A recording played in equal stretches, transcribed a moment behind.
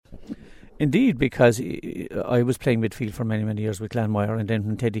Indeed, because I was playing midfield for many, many years with Glanmire, and then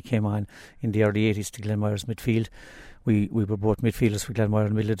when Teddy came on in the early 80s to Glanmire's midfield, we were both midfielders for Glanmire in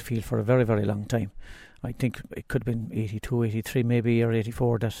the middle of the field for a very, very long time. I think it could have been 82, 83 maybe, or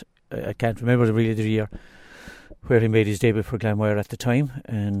 84. That I can't remember really the year where he made his debut for Glanmire at the time.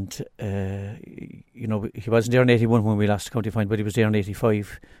 And, he wasn't there in 81 when we lost the county final, but he was there in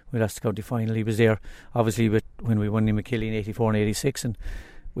 85. We lost the county final. He was there, obviously, when we won in McKilly in 84 and 86, and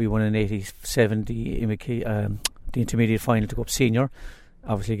we won in 87 the intermediate final to go up senior.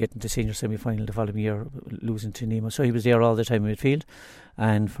 Obviously getting to senior semi-final the following year, losing to Nemo. So he was there all the time in midfield,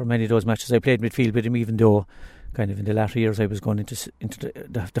 and for many of those matches I played midfield with him, even though kind of in the latter years I was going into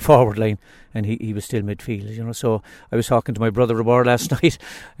the forward line, and he was still midfield, So I was talking to my brother Robert last night,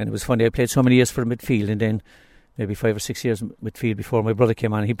 and it was funny, I played so many years for midfield, and then maybe 5 or 6 years midfield before my brother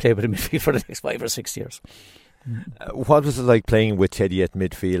came on, and he played with the midfield for the next 5 or 6 years. What was it like playing with Teddy at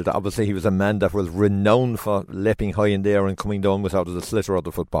midfield? Obviously he was a man that was renowned for leaping high in the air and coming down without the sliotar of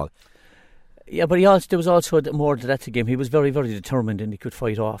the football. Yeah, but there was also more to that game. He was very, very determined, and he could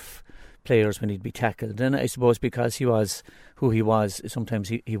fight off players when he'd be tackled. And I suppose because he was who he was, sometimes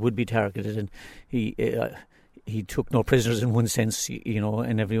he would be targeted, and he took no prisoners in one sense,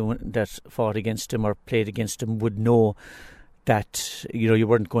 and everyone that fought against him or played against him would know that you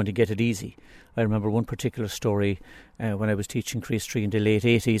weren't going to get it easy. I remember one particular story when I was teaching Crease 3 in the late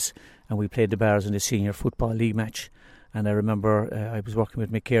 80s, and we played the Bars in the senior football league match. And I remember I was working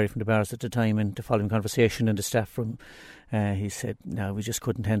with McCarthy from the Bars at the time, and the following conversation in the staff room, he said, "No, we just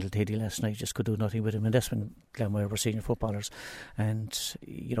couldn't handle Teddy last night, just could do nothing with him." And that's when Glanmire were senior footballers. And,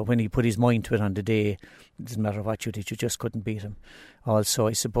 when he put his mind to it on the day, it doesn't matter what you did, you just couldn't beat him. Also,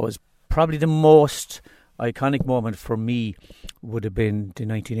 I suppose, probably the most iconic moment for me would have been the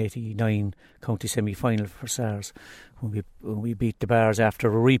 1989 county semi-final for SARS, when we beat the Bars after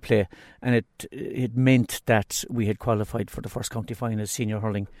a replay, and it meant that we had qualified for the first county final senior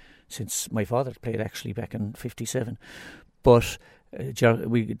hurling since my father played actually back in 57. But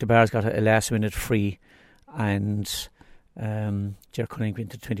the Bars got a last minute free, and Ger Cunningham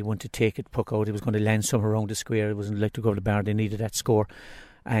went to 21 to take it, puck out. It was going to land somewhere around the square. It wasn't like to go over the bar. They needed that score,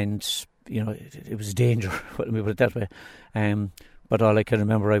 and it was a danger, let me put it that way. But all I can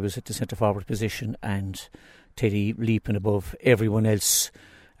remember, I was at the centre forward position, and Teddy leaping above everyone else,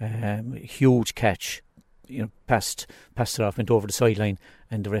 huge catch, passed it off, went over the sideline,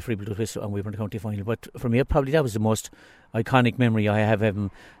 and the referee blew the whistle, and we were in the county final. But for me, probably that was the most iconic memory I have of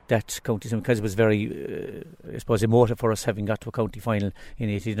him, that county final, because it was very, I suppose, emotive for us, having got to a county final in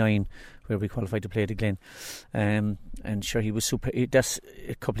 89 where we qualified to play the Glen. And sure, he was super. That's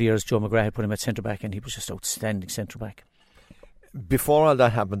a couple of years Joe McGrath had put him at centre back, and he was just outstanding centre back. Before all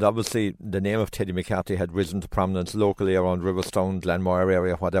that happened, obviously the name of Teddy McCarthy had risen to prominence locally around Riverstone, Glanmire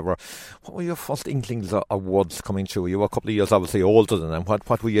area, whatever. What were your first inklings or words coming through? You were a couple of years obviously older than him.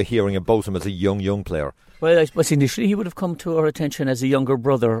 What were you hearing about him as a young player? Well, I suppose initially he would have come to our attention as a younger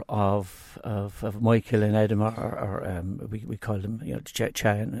brother of Michael and Adam, or we called him, Cha,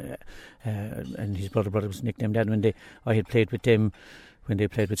 and his brother was nicknamed Adam. I had played with them when they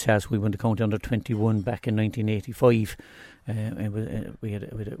played with SAS. We won the county under 21 back in 1985. And we had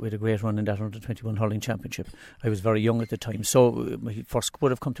a great run in that under 21 hurling championship. I was very young at the time, so he first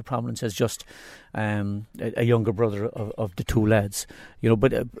would have come to prominence as just a younger brother of the two lads,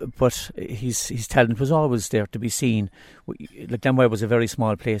 But his talent was always there to be seen. Glanmire was a very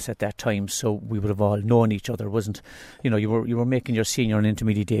small place at that time, so we would have all known each other. It wasn't, you were making your senior and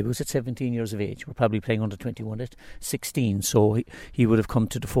intermediate debuts at 17 years of age. You were probably playing under 21 at 16, so he would have come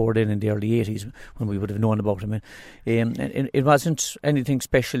to the fore then in the early 80s when we would have known about him. And it wasn't anything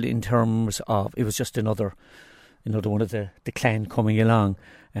special in terms of, it was just another one of the clan coming along,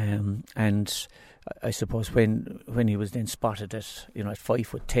 and I suppose when he was then spotted at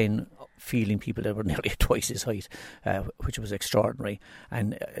 5'10", feeling people that were nearly twice his height, which was extraordinary,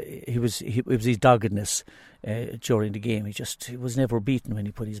 and it was his doggedness during the game. He was never beaten when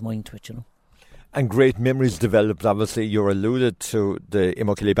he put his mind to it, And great memories developed, obviously. You alluded to the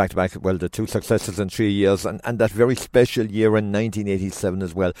Immokalee back-to-back, the two successes in 3 years, and that very special year in 1987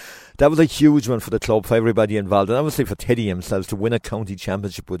 as well. That was a huge one for the club, for everybody involved, and obviously for Teddy himself to win a county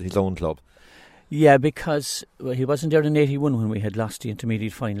championship with his own club. Yeah, because he wasn't there in 81 when we had lost the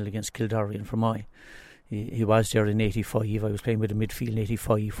intermediate final against Kildare and Fermoy. He was there in 85. I was playing with the midfield in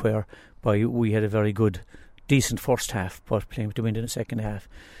 85, whereby we had a very decent first half, but playing with the wind in the second half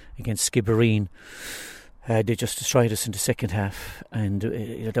against Skibbereen. They just destroyed us in the second half, and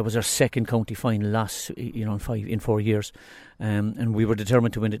that was our second county final loss, in 4 years, and we were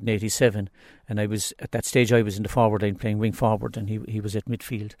determined to win it in '87. And at that stage I was in the forward line playing wing forward, and he was at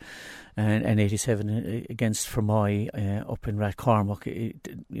midfield. And '87 against Fermoy up in Rathcormac,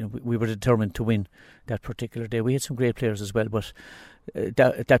 we were determined to win that particular day. We had some great players as well, but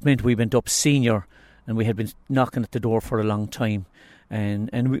that meant we went up senior, and we had been knocking at the door for a long time.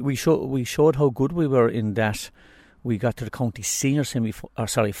 And we showed how good we were in that we got to the county senior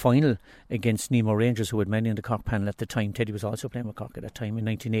final against Nemo Rangers, who had many in the Cork panel at the time. Teddy was also playing with Cork at that time in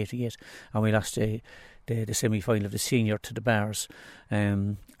 1988, and we lost the semi-final of the senior to the Bars.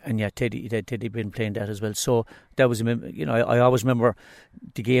 And yeah, Teddy had been playing that as well. So that was, I always remember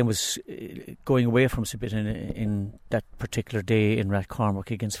the game was going away from us a bit in that particular day in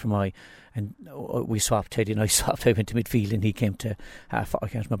Rathcormac against Fermoy. And we swapped. Teddy and I swapped. I went to midfield and he came to half. I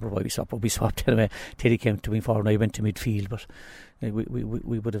can't remember why we swapped, but we swapped anyway. Teddy came to wing forward and I went to midfield. But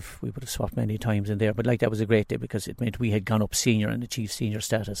we would have swapped many times in there. But that was a great day because it meant we had gone up senior and achieved senior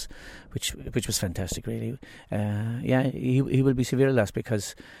status, which was fantastic, really. He will be severely lost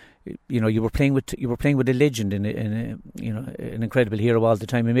because you were playing with a legend and an incredible hero all the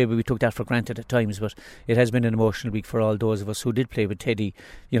time, and maybe we took that for granted at times, but it has been an emotional week for all those of us who did play with Teddy,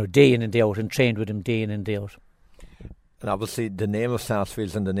 day in and day out, and trained with him day in and day out. And obviously the name of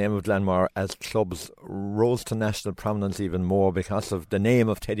Sarsfields and the name of Glanmire as clubs rose to national prominence even more because of the name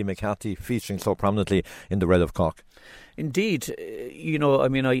of Teddy McCarthy featuring so prominently in the Red of Cork. Indeed,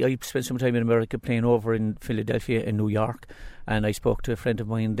 I spent some time in America playing over in Philadelphia and New York, and I spoke to a friend of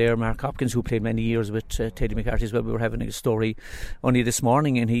mine there, Mark Hopkins, who played many years with Teddy McCarthy as well. We were having a story only this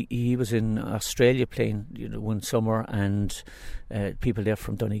morning, and he was in Australia playing one summer, and people there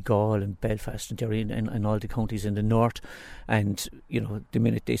from Donegal and Belfast and Derry and all the counties in the north, and the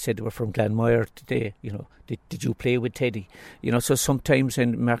minute they said they were from Glanmire today, did you play with Teddy? So sometimes,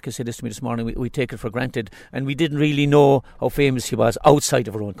 and Marcus said this to me this morning, we take it for granted, and we didn't really know how famous he was outside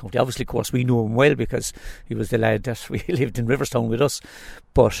of our own county. Obviously, of course, we knew him well because he was the lad that we lived in Riverstown with us,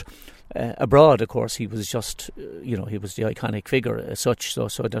 but abroad, of course, he was just, he was the iconic figure as such, so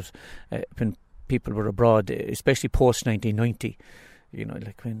that when people were abroad, especially post 1990,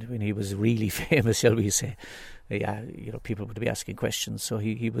 when he was really famous, shall we say, people would be asking questions. So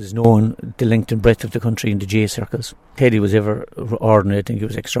he was known the length and breadth of the country in the J circles. Teddy was ever ordinary. I think he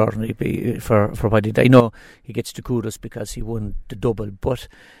was extraordinary for what he did. I know he gets the kudos because he won the double, but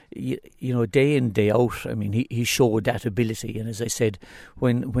day in, day out, he showed that ability. And as I said,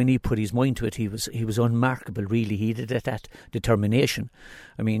 when he put his mind to it, he was unmarkable, really. He did that determination.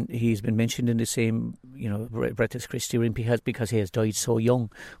 He's been mentioned in the same, breath as Christy Rimpey because he has died so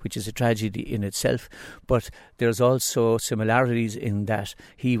young, which is a tragedy in itself. But there's also similarities in that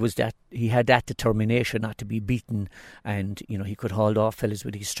he had that determination not to be beaten, and he could hold off fellas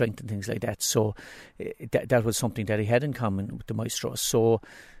with his strength and things like that. So that was something that he had in common with the maestro. So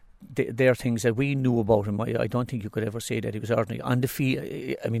there are things that we knew about him. I don't think you could ever say that he was ordinary on the field.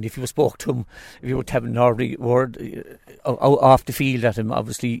 If you spoke to him, if you were to have an ordinary word off the field at him,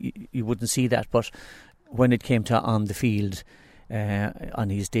 obviously you wouldn't see that. But when it came to on the field, on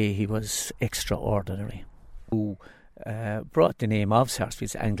his day, he was extraordinary. Who brought the name of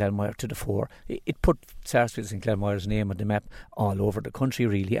Sarsfields and Glanmire to the fore. It put Sarsfields and Glanmire's name on the map all over the country,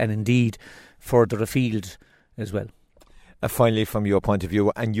 really, and indeed further afield as well. Finally, from your point of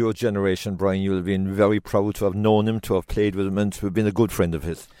view and your generation, Brian, you'll have been very proud to have known him, to have played with him, and to have been a good friend of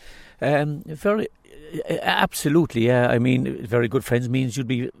his. Absolutely, yeah. Very good friends means you'd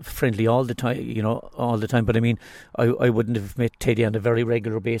be friendly all the time, all the time. But I wouldn't have met Teddy on a very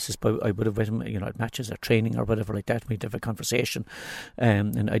regular basis, but I would have met him, at matches or training or whatever like that. We'd have a conversation.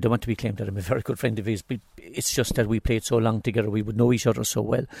 And I don't want to be claimed that I'm a very good friend of his, but it's just that we played so long together, we would know each other so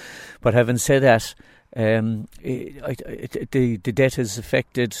well. But having said that, the death has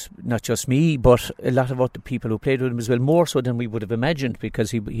affected not just me but a lot of other people who played with him as well, more so than we would have imagined,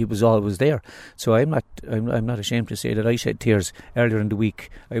 because he was always there. So I'm not ashamed to say that I shed tears earlier in the week.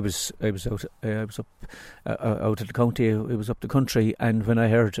 I was out of the county, it was up the country, and when I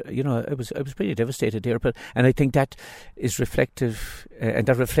heard, I was pretty devastated there. And I think that is reflective, and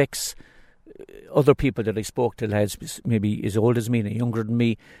that reflects other people that I spoke to, lads maybe as old as me and younger than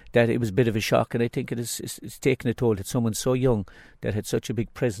me, that it was a bit of a shock. And I think it's taken a toll that someone so young that had such a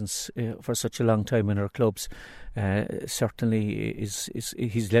big presence for such a long time in our clubs, certainly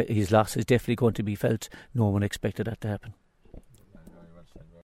his loss is definitely going to be felt. No one expected that to happen.